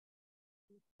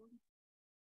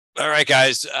All right,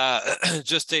 guys.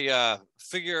 Just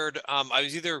figured I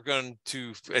was either going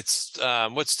to it's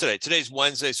what's today? Today's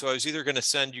Wednesday, so I was either going to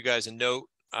send you guys a note,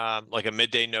 like a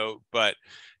midday note, but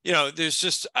there's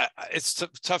just it's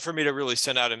tough for me to really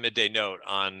send out a midday note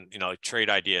on like trade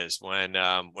ideas when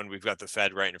we've got the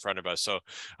Fed right in front of us. So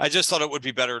I just thought it would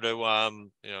be better to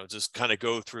just kind of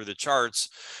go through the charts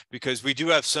because we do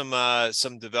have some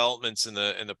developments in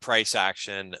the price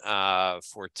action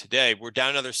for today. We're down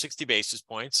another 60 basis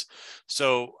points.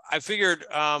 So I figured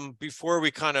before we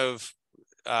kind of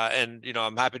and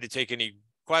I'm happy to take any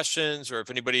questions, or if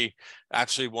anybody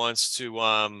actually wants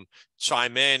to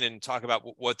chime in and talk about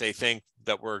what they think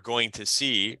that we're going to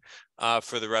see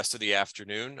for the rest of the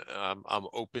afternoon. I'm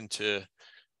open to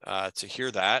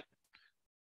hear that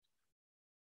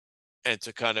and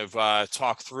to kind of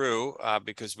talk through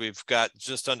because we've got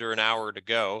just under an hour to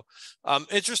go.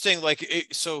 Interesting,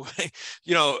 so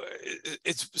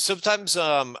it's sometimes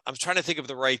I'm trying to think of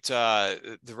the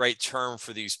right term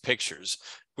for these pictures.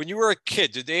 When you were a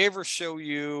kid, did they ever show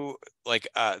you like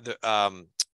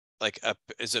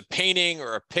is a painting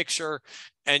or a picture,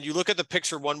 and you look at the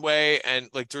picture one way, and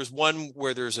like there's one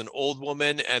where there's an old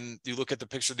woman, and you look at the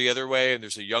picture the other way and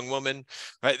there's a young woman,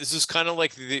 right? This is kind of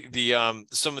like the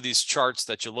some of these charts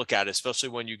that you look at, especially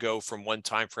when you go from one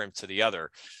time frame to the other.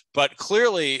 But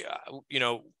clearly,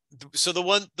 so the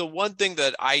one thing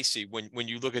that I see when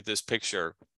you look at this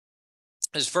picture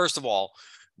is, first of all,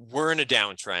 we're in a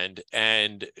downtrend,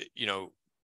 and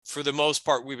for the most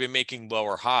part, we've been making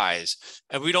lower highs,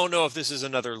 and we don't know if this is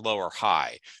another lower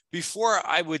high. Before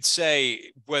I would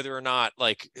say whether or not,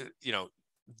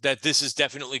 that this is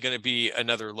definitely going to be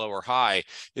another lower high,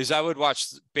 is I would watch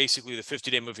basically the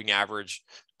 50-day moving average.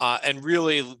 And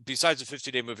really, besides the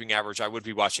 50-day moving average, I would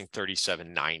be watching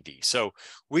 37.90. So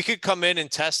we could come in and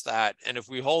test that, and if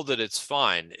we hold it, it's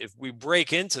fine. If we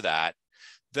break into that,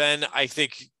 then I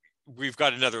think we've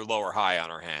got another lower high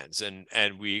on our hands,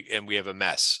 and we have a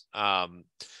mess.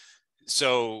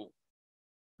 So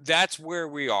that's where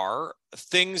we are.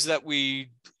 Things that we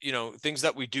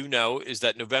do know is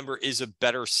that November is a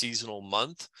better seasonal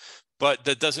month, but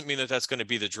that doesn't mean that that's going to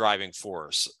be the driving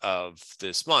force of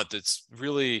this month. It's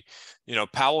really,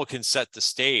 Powell can set the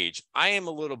stage. I am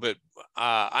a little bit,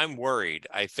 I'm worried,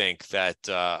 I think, that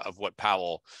of what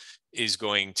Powell is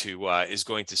going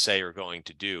to say or going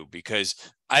to do, because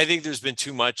I think there's been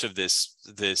too much of this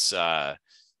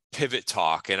pivot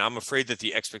talk, and I'm afraid that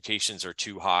the expectations are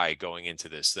too high going into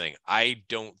this thing. I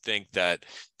don't think that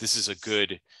this is a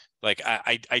good,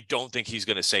 I don't think he's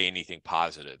going to say anything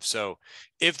positive. So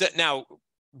if that, now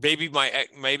maybe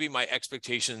my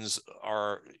expectations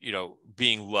are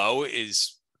being low,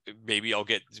 is maybe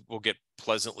we'll get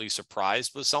pleasantly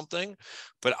surprised with something,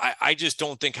 but I just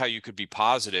don't think how you could be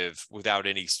positive without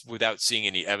seeing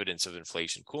any evidence of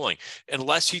inflation cooling,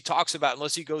 unless he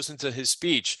goes into his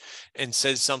speech and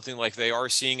says something like they are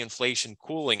seeing inflation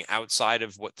cooling outside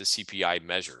of what the CPI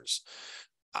measures.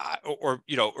 Or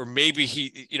maybe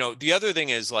he, the other thing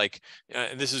is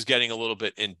and this is getting a little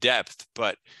bit in depth,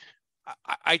 but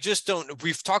I just don't,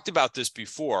 we've talked about this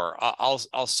before.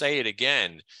 I'll say it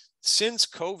again. Since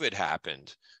COVID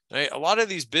happened, right, a lot of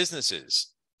these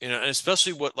businesses, and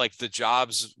especially what the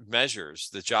jobs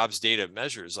data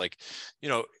measures,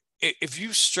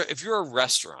 if you're a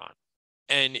restaurant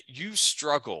and you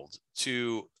struggled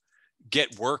to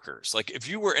get workers, if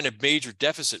you were in a major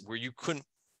deficit where you couldn't,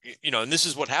 and this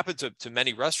is what happened to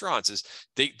many restaurants, is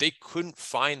they couldn't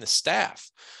find the staff.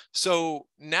 So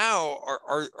now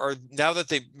now that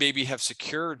they maybe have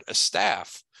secured a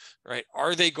staff, right,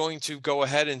 are they going to go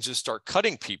ahead and just start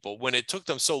cutting people when it took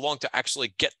them so long to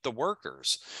actually get the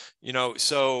workers?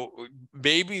 So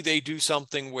maybe they do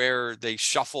something where they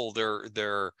shuffle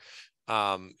their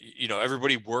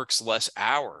everybody works less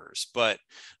hours. But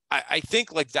I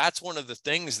think that's one of the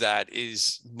things that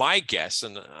is my guess,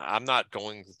 and I'm not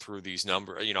going through these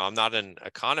numbers. I'm not an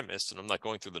economist, and I'm not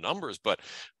going through the numbers, but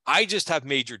I just have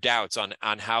major doubts on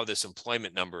how this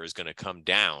employment number is going to come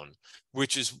down,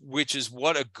 which is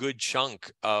what a good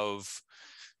chunk of.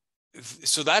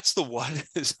 So that's the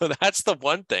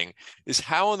one thing, is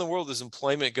how in the world is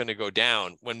employment going to go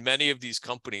down when many of these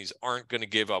companies aren't going to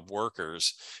give up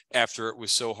workers after it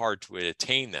was so hard to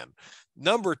attain them?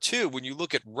 Number two, when you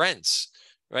look at rents,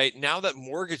 right, now that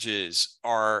mortgages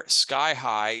are sky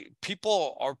high,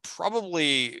 people are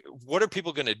probably, what are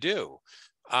people going to do?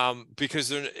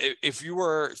 Because if you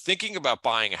were thinking about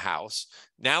buying a house,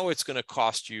 now it's going to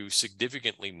cost you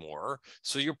significantly more.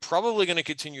 So you're probably going to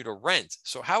continue to rent.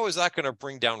 So how is that going to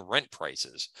bring down rent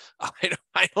prices?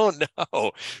 I don't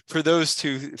know for those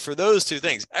two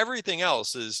things. Everything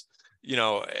else is,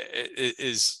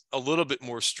 is a little bit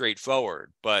more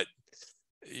straightforward. But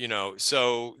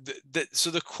so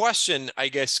the question, I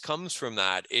guess, comes from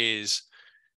that is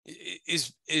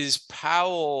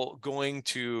Powell going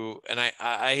to, and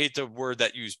I hate the word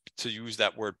to use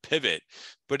that word pivot,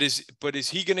 but is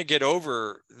he going to get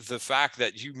over the fact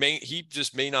that he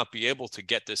just may not be able to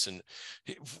get this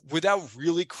without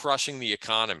really crushing the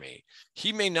economy?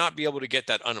 He may not be able to get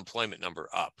that unemployment number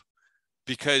up,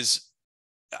 because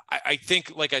I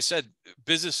think, like I said,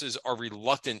 businesses are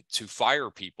reluctant to fire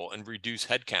people and reduce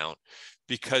headcount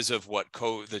because of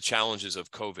the challenges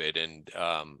of COVID. And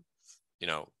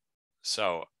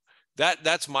so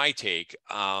that's my take.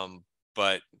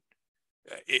 But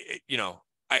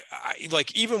I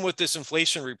like, even with this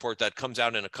inflation report that comes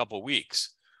out in a couple of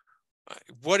weeks,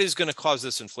 what is going to cause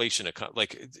this inflation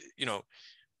to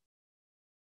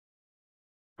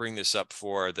bring this up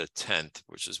for the 10th,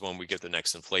 which is when we get the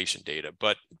next inflation data.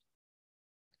 But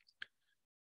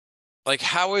like,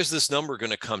 how is this number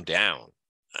going to come down?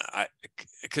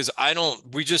 Because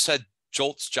we just had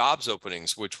JOLTS jobs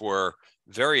openings, which were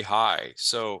very high.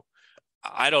 So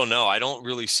I don't know. I don't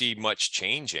really see much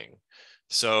changing.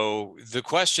 So the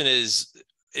question is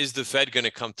the Fed going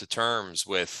to come to terms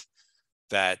with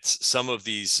that some of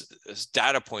these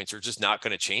data points are just not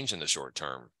going to change in the short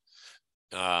term?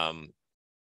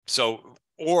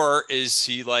 Or is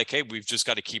he like, hey, we've just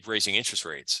got to keep raising interest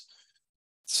rates?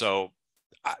 So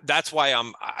that's why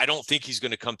I don't think he's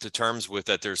going to come to terms with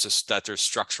that. There's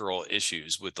structural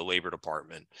issues with the Labor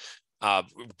Department,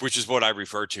 which is what I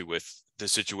refer to with the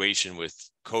situation with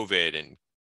COVID and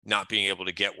not being able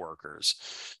to get workers.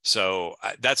 So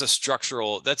that's a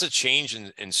change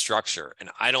in structure. And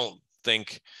I don't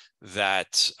think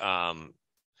that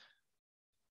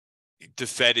the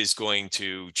Fed is going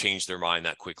to change their mind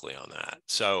that quickly on that.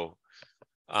 So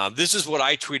this is what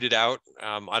I tweeted out.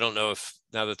 I don't know if,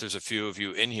 now that there's a few of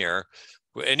you in here,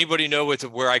 anybody know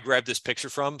where I grabbed this picture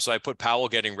from? So I put Powell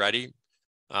getting ready.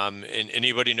 And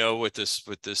anybody know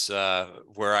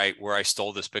where I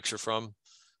stole this picture from?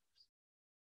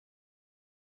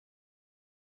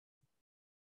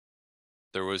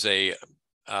 There was a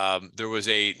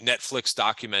Netflix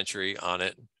documentary on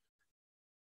it.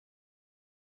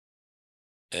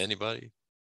 Anybody?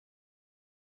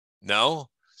 No?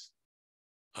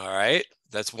 All right.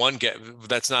 That's one guess.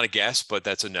 That's not a guess, but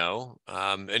that's a no.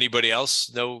 Anybody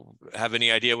else have any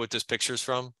idea what this picture's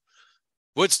from?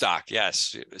 Woodstock,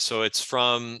 yes. So it's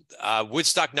from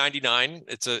Woodstock '99.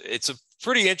 It's a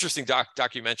pretty interesting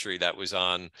documentary that was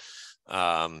on.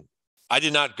 I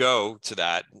did not go to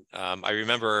that. I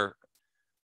remember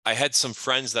I had some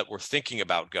friends that were thinking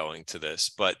about going to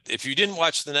this, but if you didn't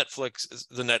watch the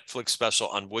Netflix special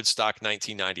on Woodstock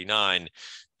 1999,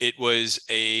 it was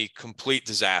a complete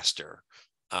disaster.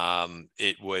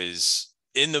 It was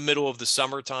in the middle of the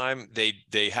summertime.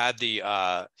 They had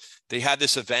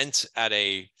this event at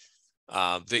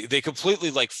they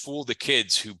completely fooled the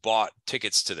kids who bought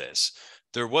tickets to this.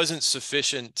 There wasn't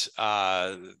sufficient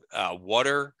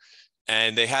water.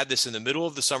 And they had this in the middle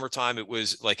of the summertime. It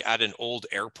was like at an old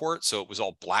airport, so it was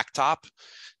all blacktop,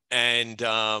 and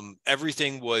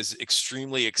everything was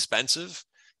extremely expensive.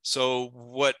 So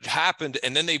what happened,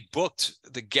 and then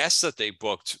the guests that they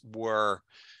booked were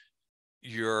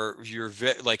your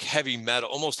heavy metal,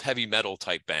 almost heavy metal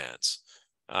type bands.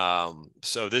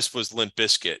 So this was Limp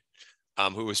Bizkit,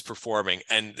 who was performing,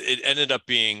 and it ended up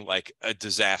being like a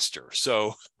disaster.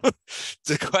 So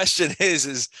the question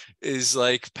is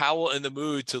like Powell in the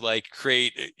mood to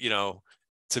create,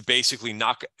 to basically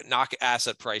knock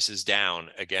asset prices down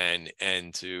again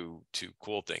and to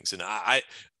cool things. And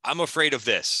I'm afraid of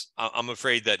this. I'm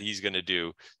afraid that he's going to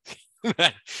do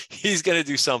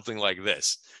something like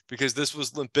this, because this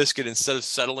was Limp Bizkit. Instead of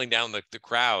settling down the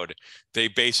crowd, they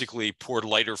basically poured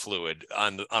lighter fluid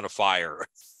on a fire.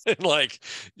 And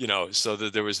so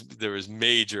that there was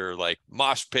major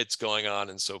mosh pits going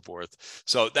on and so forth.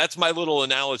 So that's my little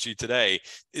analogy today.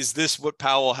 Is this what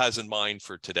Powell has in mind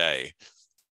for today?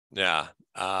 Yeah.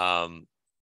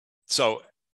 So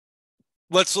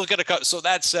let's look at so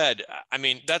that said, I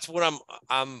mean, that's what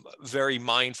I'm very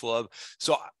mindful of.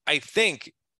 So I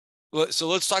think, so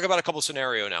let's talk about a couple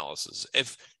scenario analysis.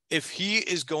 If he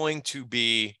is going to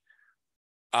be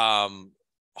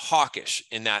hawkish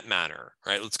in that manner,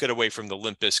 right? Let's get away from the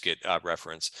Limp Bizkit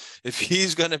reference. If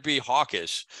he's going to be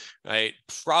hawkish, right,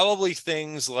 probably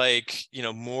things like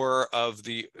more of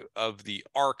the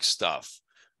ARC stuff,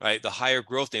 right? The higher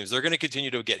growth names, they're going to continue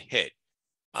to get hit.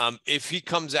 If he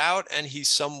comes out and he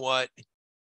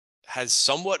has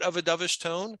somewhat of a dovish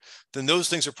tone, then those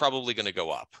things are probably going to go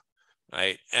up.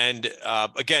 right? And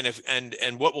again,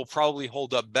 and what will probably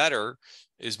hold up better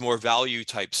is more value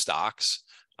type stocks.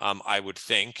 I would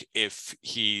think if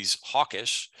he's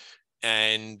hawkish,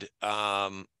 and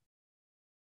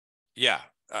yeah.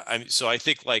 So I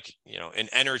think, like, an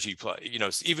energy play,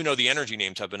 even though the energy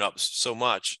names have been up so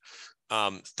much,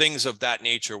 things of that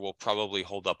nature will probably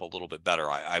hold up a little bit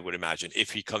better, I would imagine,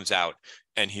 if he comes out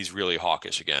and he's really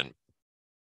hawkish again.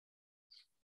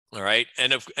 All right.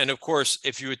 And of course,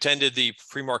 if you attended the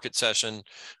pre-market session,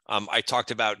 I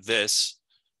talked about this,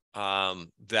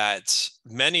 that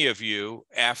many of you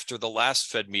after the last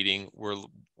Fed meeting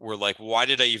were like, why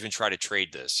did I even try to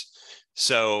trade this?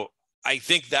 So I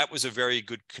think that was a very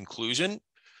good conclusion.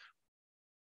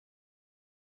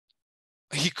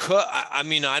 He could, I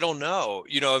mean, I don't know.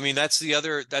 I mean, that's the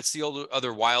other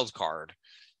wild card.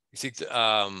 I think,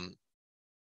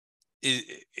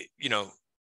 you know,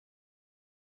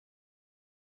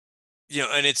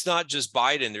 and it's not just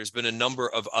Biden. There's been a number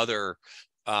of other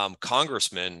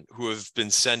congressmen who have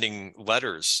been sending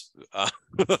letters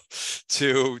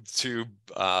to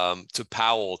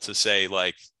Powell to say,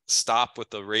 like, stop with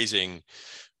the raising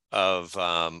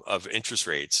of interest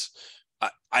rates.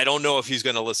 I don't know if he's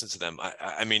going to listen to them.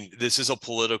 I mean, this is a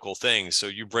political thing. So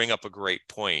you bring up a great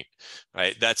point,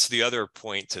 right? That's the other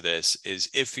point to this, is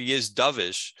if he is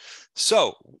dovish.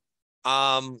 So,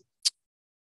 so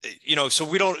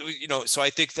we don't, so I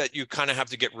think that you kind of have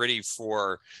to get ready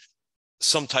for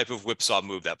some type of whipsaw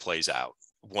move that plays out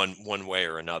one way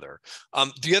or another.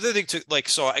 The other thing to, like,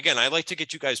 so again, I like to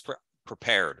get you guys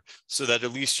prepared so that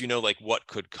at least like what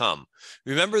could come.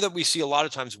 Remember that we see a lot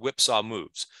of times whipsaw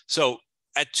moves. So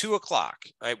at 2 o'clock,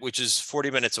 right, which is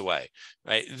 40 minutes away,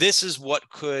 right, this is what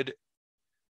could,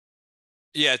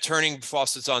 turning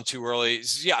faucets on too early.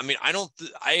 Yeah, I mean,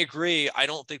 I agree. I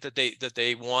don't think that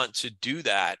they want to do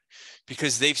that,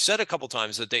 because they've said a couple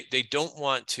times that they don't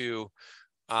want to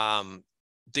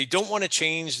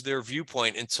change their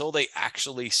viewpoint until they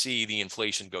actually see the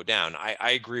inflation go down.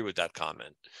 I agree with that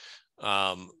comment.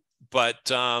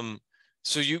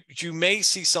 So you may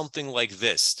see something like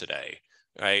this today,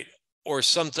 right? Or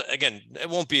again, it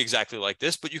won't be exactly like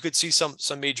this, but you could see some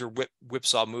major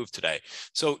whipsaw move today.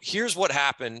 So here's what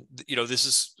happened. This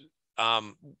is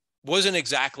wasn't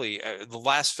exactly the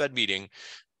last Fed meeting.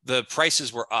 The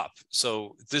prices were up.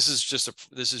 So this is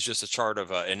just a chart of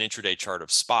an intraday chart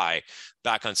of SPY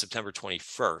back on September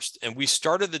 21st, and we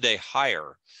started the day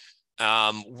higher.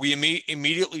 We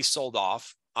immediately sold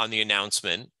off on the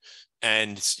announcement,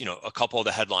 and a couple of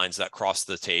the headlines that crossed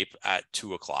the tape at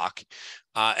 2 o'clock.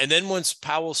 And then once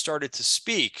Powell started to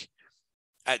speak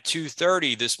at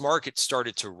 2:30, this market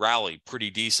started to rally pretty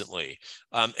decently.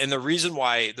 And the reason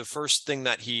why, the first thing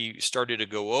that he started to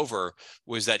go over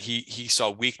was that he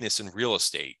saw weakness in real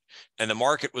estate, and the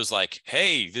market was like,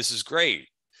 hey, this is great.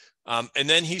 And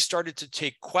then he started to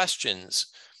take questions,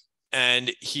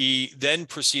 and he then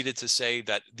proceeded to say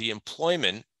that the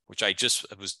employment, which I just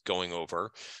was going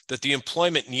over, that the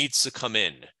employment needs to come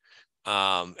in,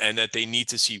 and that they need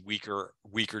to see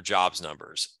weaker jobs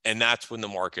numbers. And that's when the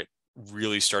market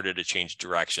really started to change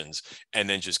directions, and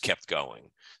then just kept going.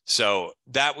 So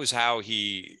that was how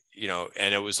he,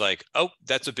 and it was like, oh,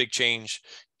 that's a big change.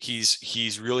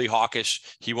 He's really hawkish.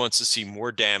 He wants to see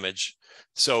more damage.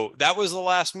 So that was the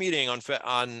last meeting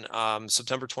on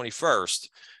September 21st.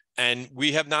 And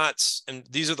we have not, and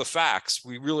these are the facts,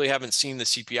 we really haven't seen the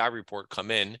CPI report come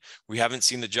in. We haven't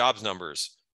seen the jobs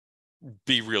numbers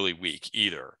be really weak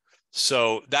either.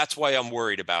 So that's why I'm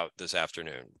worried about this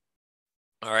afternoon.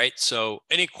 All right. So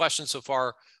any questions so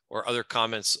far, or other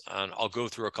comments? I'll go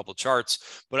through a couple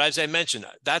charts. But as I mentioned,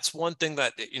 that's one thing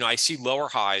that, I see lower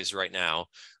highs right now.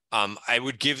 I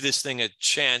would give this thing a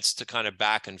chance to kind of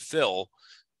back and fill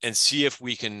and see if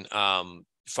we can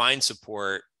find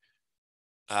support.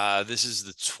 This is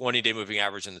the 20-day moving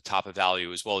average and the top of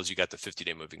value, as well as you got the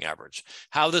 50-day moving average.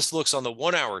 How this looks on the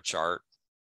 1-hour chart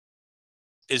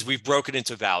is we've broken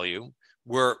into value.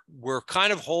 We're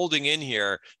kind of holding in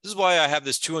here. This is why I have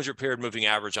this 200-period moving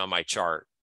average on my chart,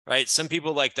 right? Some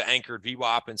people like the anchored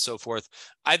VWAP and so forth.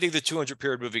 I think the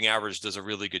 200-period moving average does a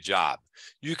really good job.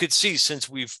 You could see since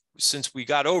we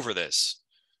got over this,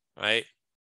 right?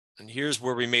 And here's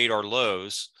where we made our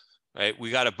lows, right?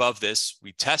 We got above this.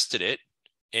 We tested it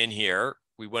in here.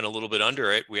 We went a little bit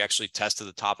under it. We actually tested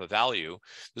the top of value.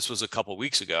 This was a couple of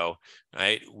weeks ago,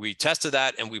 right? We tested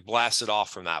that and we blasted off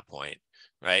from that point,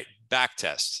 right? Back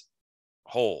test,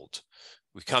 hold.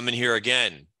 We come in here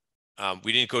again.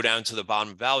 We didn't go down to the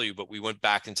bottom value, but we went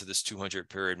back into this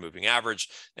 200-period moving average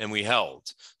and we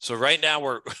held. So right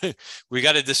now we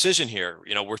got a decision here.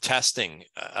 We're testing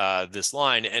this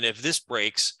line, and if this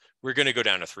breaks, we're going to go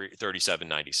down to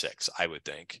 37.96, I would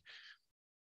think.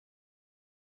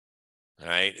 All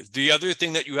right. The other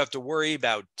thing that you have to worry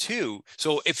about too,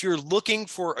 so if you're looking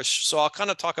for so I'll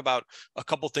kind of talk about a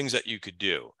couple things that you could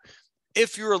do.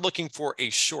 If you're looking for a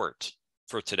short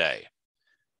for today,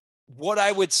 what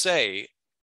I would say,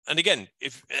 and again,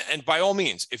 and by all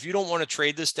means, if you don't want to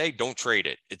trade this day, don't trade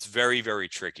it. It's very, very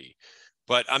tricky.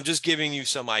 But I'm just giving you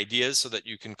some ideas so that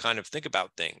you can kind of think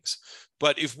about things.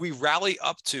 But if we rally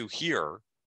up to here,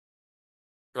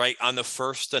 right, on the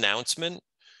first announcement,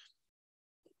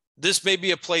 this may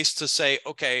be a place to say,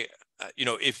 okay,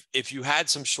 if you had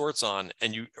some shorts on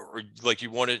and you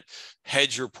want to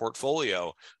hedge your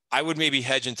portfolio, I would maybe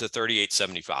hedge into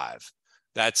 38.75.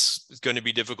 That's going to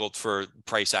be difficult for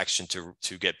price action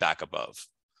to get back above.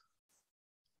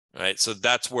 Right. So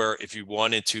that's where if you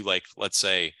wanted to, like, let's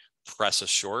say, press a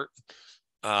short,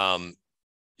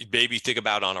 maybe think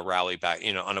about on a rally back,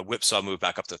 on a whipsaw move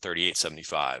back up to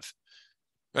 38.75.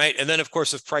 Right. And then, of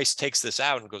course, if price takes this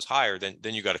out and goes higher, then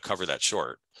you got to cover that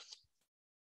short.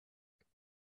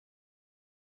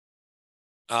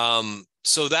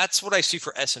 So that's what I see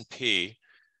for S&P.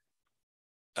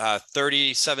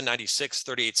 37.96,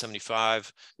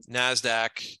 38.75.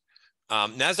 NASDAQ.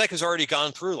 NASDAQ has already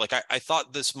gone through. Like I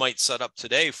thought this might set up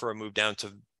today for a move down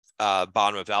to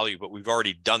bottom of value, but we've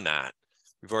already done that.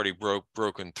 We've already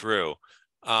broken through.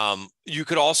 You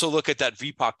could also look at that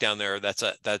VPOC down there. That's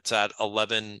at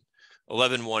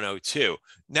 11,102.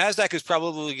 NASDAQ is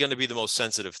probably going to be the most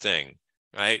sensitive thing,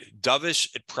 right?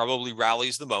 Dovish, it probably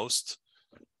rallies the most.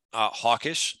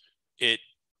 Hawkish, it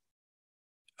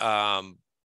at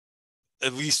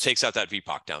least takes out that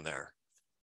VPOC down there,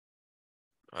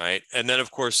 right? And then, of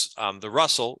course, the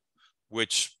Russell,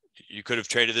 which you could have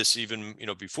traded this even,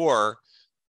 before,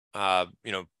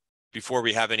 before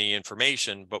we have any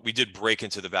information, but we did break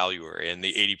into the value area, and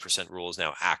the 80% rule is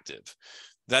now active.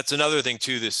 That's another thing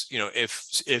too. This,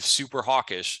 if super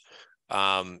hawkish,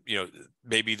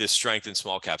 maybe the strength in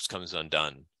small caps comes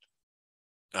undone,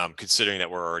 considering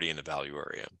that we're already in the value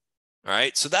area. All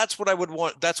right. So that's what I would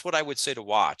want. That's what I would say to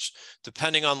watch,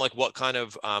 depending on like what kind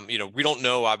of, we don't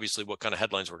know obviously what kind of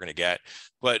headlines we're going to get,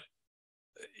 but,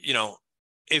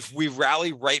 if we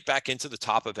rally right back into the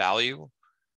top of value,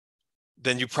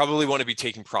 then you probably want to be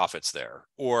taking profits there,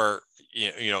 or,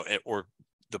 or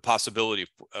the possibility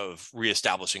of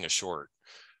reestablishing a short,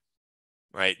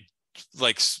 right?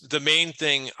 Like the main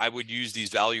thing I would use these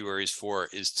value areas for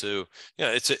is to,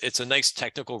 it's a nice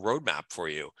technical roadmap for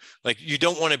you. Like you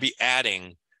don't want to be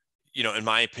adding, in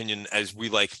my opinion, as we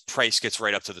like price gets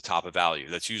right up to the top of value.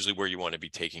 That's usually where you want to be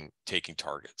taking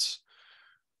targets.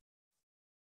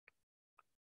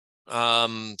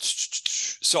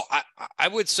 So I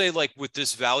would say, like, with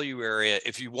this value area,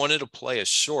 if you wanted to play a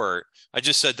short, I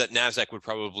just said that NASDAQ would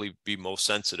probably be most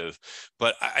sensitive,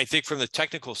 but I think from the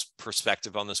technical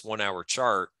perspective on this 1 hour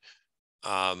chart,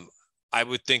 I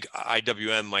would think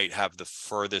IWM might have the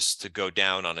furthest to go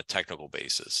down on a technical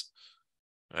basis,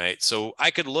 right? So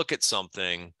I could look at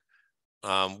something.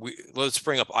 Let's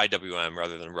bring up IWM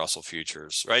rather than Russell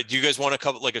futures, right? Do you guys want to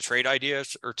cover like a trade idea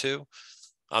or two?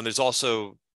 There's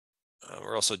also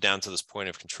we're also down to this point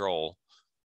of control.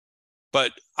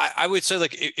 But I would say,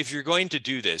 like, if you're going to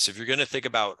do this, if you're going to think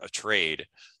about a trade,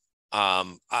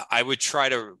 I would try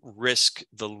to risk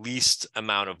the least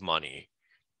amount of money.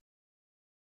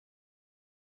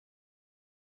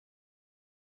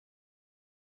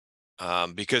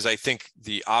 Because I think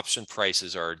the option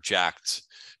prices are jacked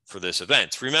for this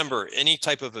event. Remember, any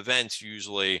type of event,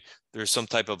 usually there's some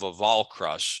type of a vol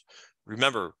crush.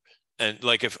 Remember, and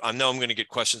like if I know I'm going to get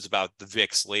questions about the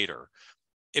VIX later.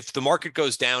 If the market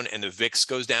goes down and the VIX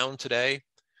goes down today,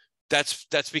 that's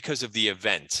because of the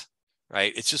event,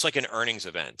 right? It's just like an earnings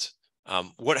event.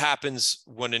 What happens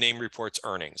when a name reports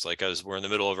earnings, like as we're in the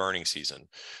middle of earnings season,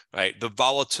 right? The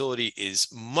volatility is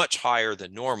much higher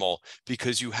than normal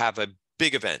because you have a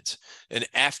big event. And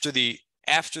after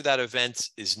that event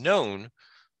is known,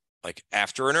 like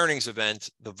after an earnings event,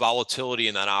 the volatility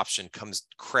in that option comes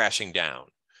crashing down.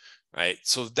 Right.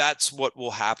 So that's what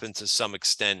will happen to some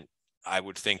extent, I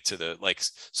would think, to the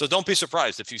so don't be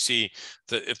surprised if you see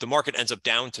if the market ends up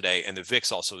down today and the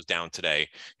VIX also is down today.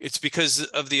 It's because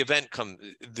of the event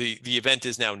the event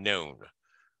is now known.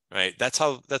 Right. That's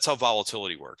how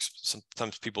volatility works.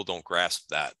 Sometimes people don't grasp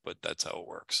that, but that's how it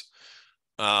works.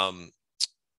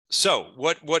 So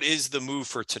what is the move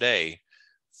for today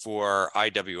for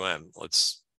IWM?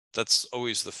 That's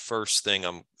always the first thing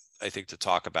I think to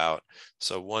talk about.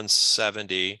 So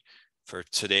 170 for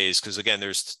today's, because again,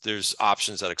 there's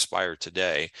options that expire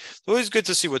today. It's always good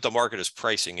to see what the market is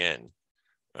pricing in,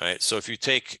 All right. So if you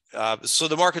take, so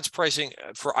the market's pricing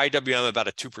for IWM about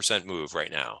a 2% move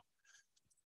right now.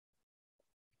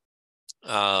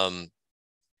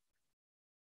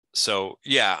 So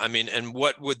yeah, I mean, and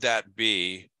what would that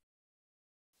be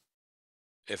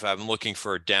if I'm looking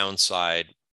for a downside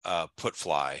put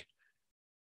fly?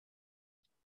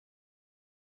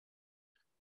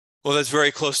 Well, that's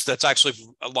very close. That's actually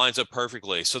lines up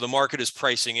perfectly. So the market is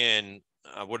pricing in,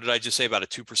 what did I just say, about a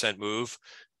 2% move?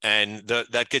 And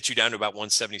that gets you down to about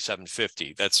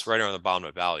 177.50. That's right around the bottom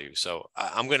of value. So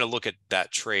I'm going to look at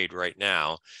that trade right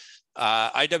now.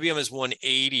 IWM is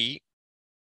 180.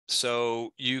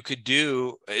 So you could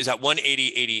do, is that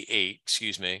 180.88,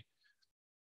 excuse me.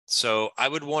 So I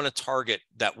would want to target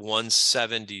that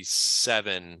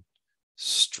 177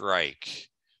 strike.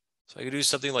 So I could do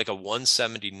something like a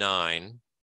 179.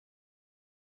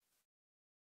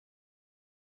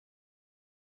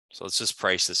 So let's just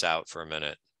price this out for a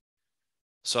minute.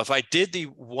 So if I did the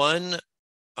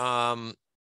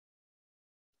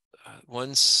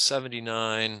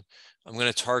 179, I'm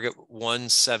going to target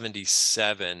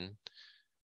 177.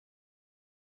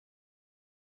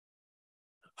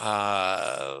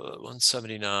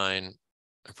 179.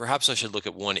 Perhaps I should look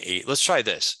at 180. Let's try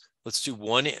this. Let's do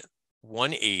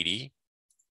 180,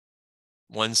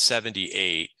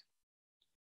 178.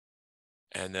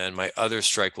 And then my other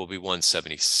strike will be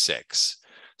 176.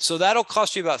 So that'll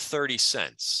cost you about 30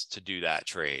 cents to do that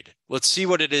trade. Let's see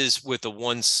what it is with the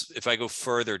ones, if I go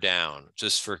further down,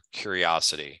 just for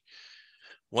curiosity.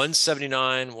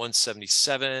 179,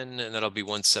 177, and that'll be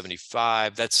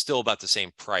 175. That's still about the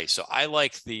same price. So I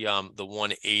like the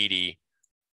 180,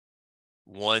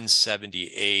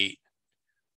 178,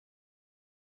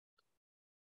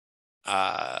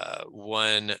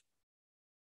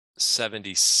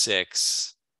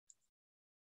 176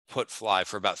 put fly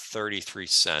for about 33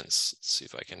 cents. Let's see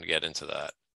if I can get into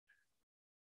that.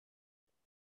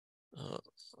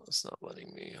 It's not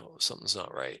letting me. Oh, something's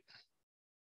not right.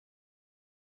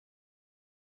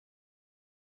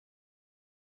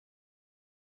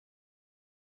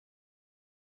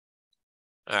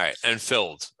 All right, and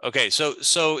filled. Okay,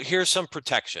 so here's some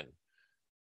protection.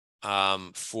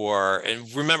 And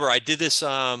remember, I did this.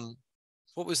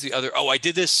 What was the other? Oh, I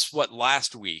did this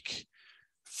last week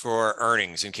for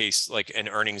earnings in case like an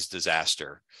earnings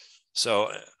disaster.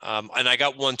 So, and I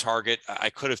got one target. I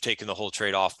could have taken the whole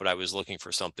trade off, but I was looking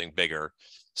for something bigger.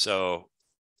 So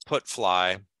put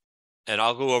fly, and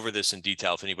I'll go over this in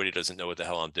detail if anybody doesn't know what the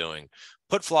hell I'm doing.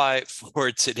 Put fly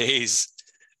for today's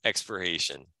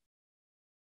expiration.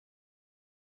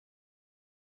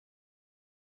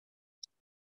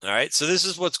 All right, so this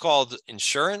is what's called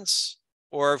insurance,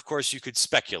 or of course you could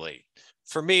speculate.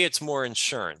 For me, it's more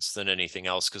insurance than anything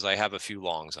else because I have a few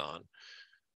longs on.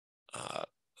 Let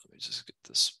me just get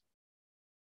this.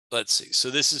 Let's see.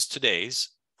 So this is today's,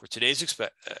 for today's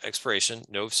expiration,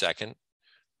 no second.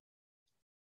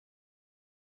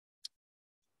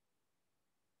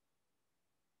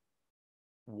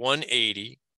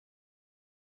 $180,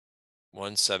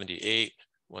 178,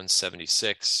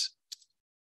 176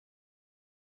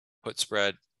 put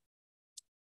spread.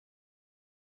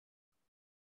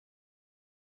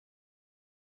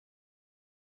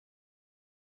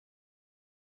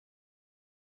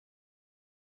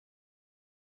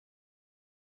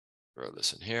 Throw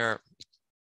this in here.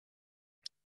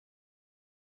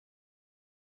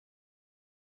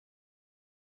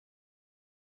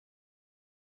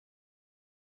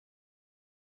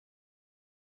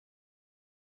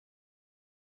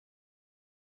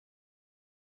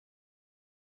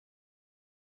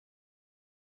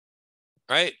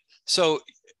 Right. So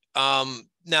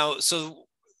now, so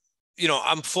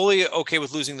I'm fully okay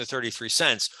with losing the 33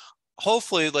 cents.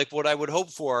 Hopefully, like what I would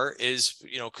hope for is,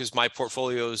 because my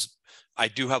portfolios, I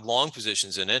do have long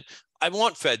positions in it. I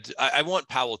want I want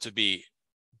Powell to be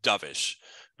dovish,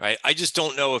 right? I just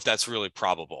don't know if that's really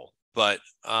probable. But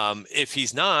if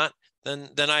he's not, then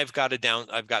I've got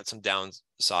some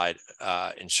downside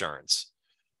insurance.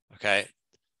 Okay.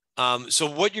 So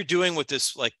what you're doing with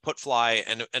this like put fly,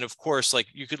 and of course, like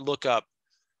you could look up,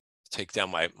 take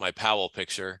down my Powell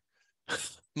picture,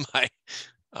 my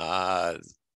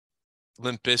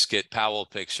Limp Bizkit Powell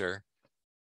picture.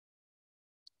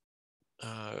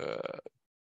 Let's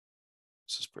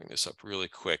just bring this up really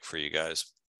quick for you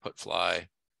guys. Put fly.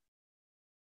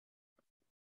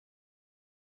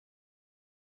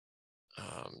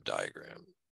 Diagram.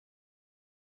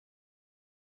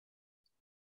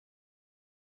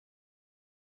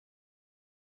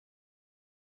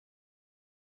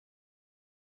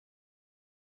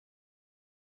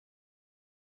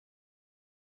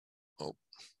 Oh,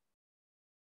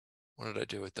 what did I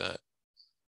do with that?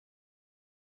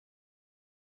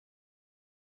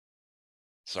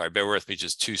 Sorry, bear with me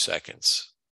just 2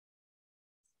 seconds.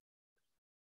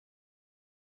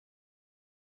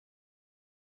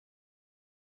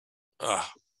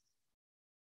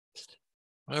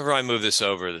 Whenever I move this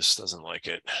over, this doesn't like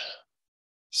it.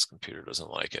 This computer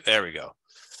doesn't like it. There we go.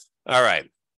 All right.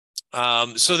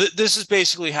 So this is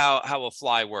basically how a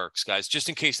fly works, guys, just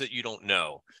in case that you don't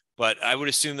know. But I would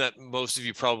assume that most of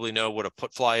you probably know what a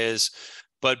put fly is.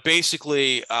 But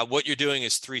basically, what you're doing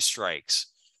is 3 strikes.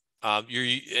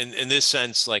 You're in this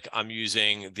sense, like I'm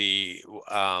using the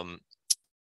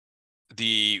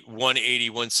 180,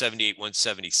 178,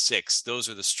 176. Those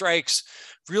are the strikes.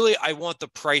 Really, I want the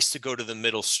price to go to the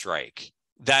middle strike.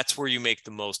 That's where you make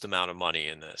the most amount of money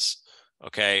in this.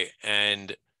 Okay.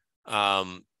 And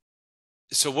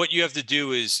so what you have to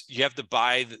do is you have to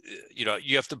buy,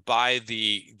 you have to buy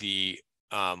the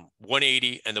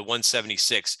 180 and the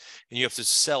 176, and you have to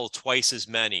sell twice as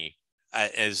many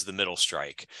as the middle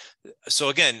strike. So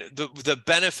again, the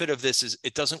benefit of this is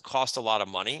it doesn't cost a lot of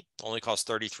money. It only costs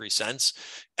 33 cents.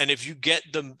 And if you get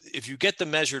the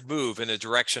measured move in the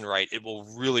direction right, it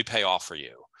will really pay off for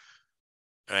you.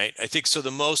 All right. I think so.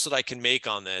 The most that I can make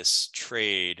on this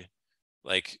trade,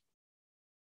 like,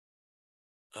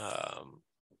 let's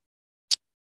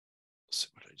see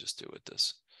what I just do with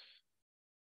this.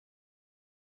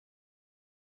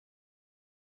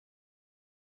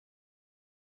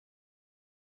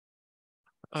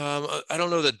 I don't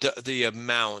know the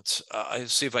amount. I'll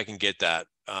see if I can get that.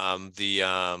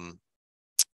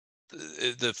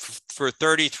 For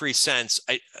 33 cents,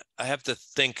 I have to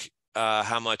think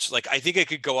how much. Like, I think it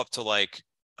could go up to like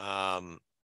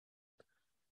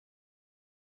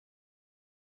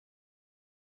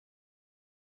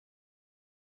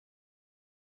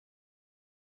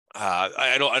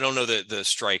I don't know the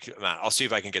strike amount. I'll see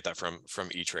if I can get that from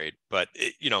E-Trade. But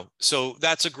so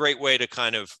that's a great way to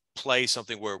kind of play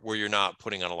something where you're not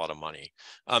putting on a lot of money.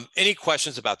 Any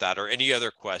questions about that or any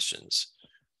other questions?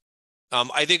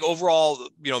 I think overall,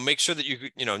 make sure that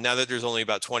now that there's only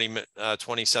about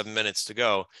 27 minutes to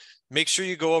go, make sure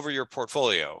you go over your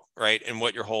portfolio, right, and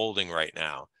what you're holding right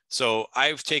now. So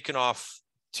I've taken off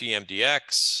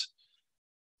TMDX.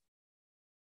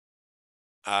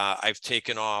 I've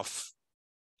taken off,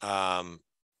 I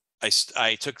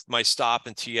took my stop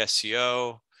in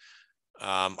TSCO.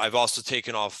 I've also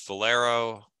taken off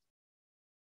Valero.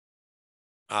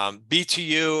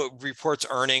 BTU reports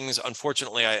earnings.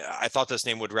 Unfortunately, I thought this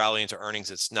name would rally into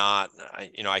earnings. It's not.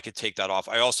 I could take that off.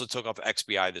 I also took off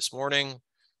XBI this morning.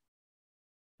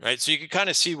 Right, so you can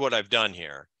kind of see what I've done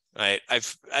here. Right,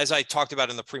 as I talked about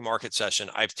in the pre-market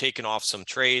session, I've taken off some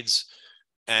trades.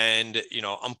 And,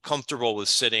 I'm comfortable with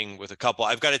sitting with a couple.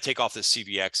 I've got to take off the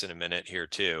CVX in a minute here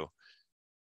too,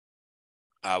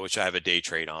 which I have a day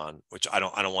trade on, which I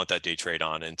don't want that day trade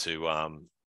on into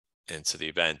the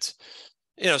event.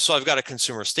 So I've got a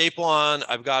consumer staple on.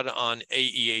 I've got it on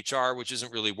AEHR, which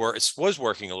isn't really it was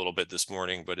working a little bit this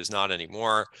morning, but is not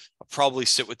anymore. I'll probably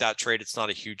sit with that trade. It's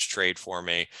not a huge trade for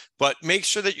me, but make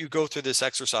sure that you go through this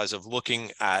exercise of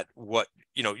looking at what,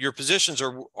 your positions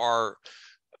are.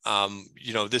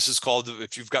 This is called,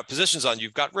 if you've got positions on,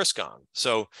 you've got risk on.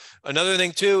 So another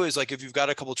thing too is, like, if you've got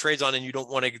a couple trades on and you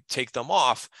don't want to take them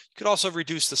off, you could also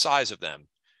reduce the size of them,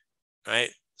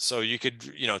 right? So you could,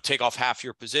 take off half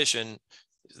your position.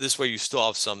 This way you still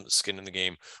have some skin in the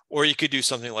game, or you could do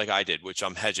something like I did, which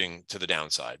I'm hedging to the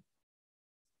downside.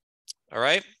 All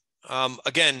right.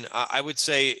 Again, I would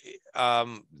say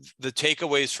the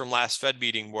takeaways from last Fed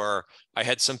meeting were, I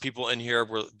had some people in here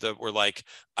that were like,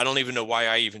 I don't even know why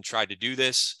I even tried to do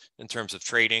this in terms of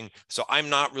trading. So I'm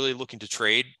not really looking to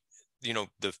trade, do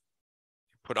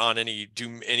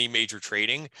any major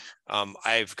trading.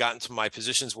 I've gotten to my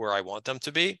positions where I want them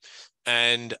to be,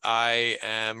 and I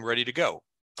am ready to go.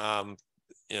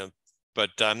 But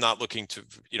I'm not looking to,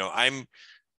 I'm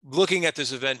looking at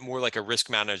this event more like a risk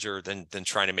manager than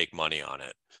trying to make money on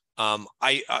it.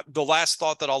 The last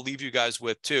thought that I'll leave you guys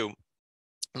with too,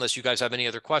 unless you guys have any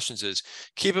other questions, is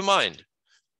keep in mind,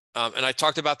 and I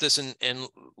talked about this in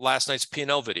last night's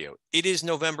P&L video, it is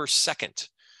November 2nd,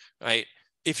 right?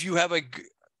 If you have a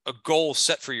goal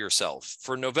set for yourself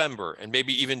for November and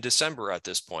maybe even December at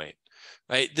this point,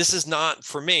 right? This is not,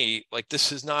 for me, like,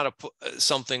 this is not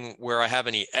something where I have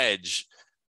any edge.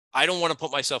 I don't want to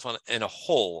put myself in a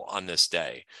hole on this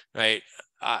day, right?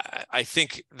 I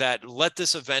think that let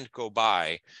this event go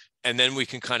by, and then we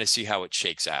can kind of see how it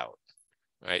shakes out,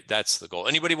 right? That's the goal.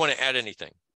 Anybody want to add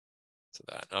anything to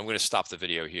that? I'm going to stop the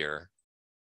video here.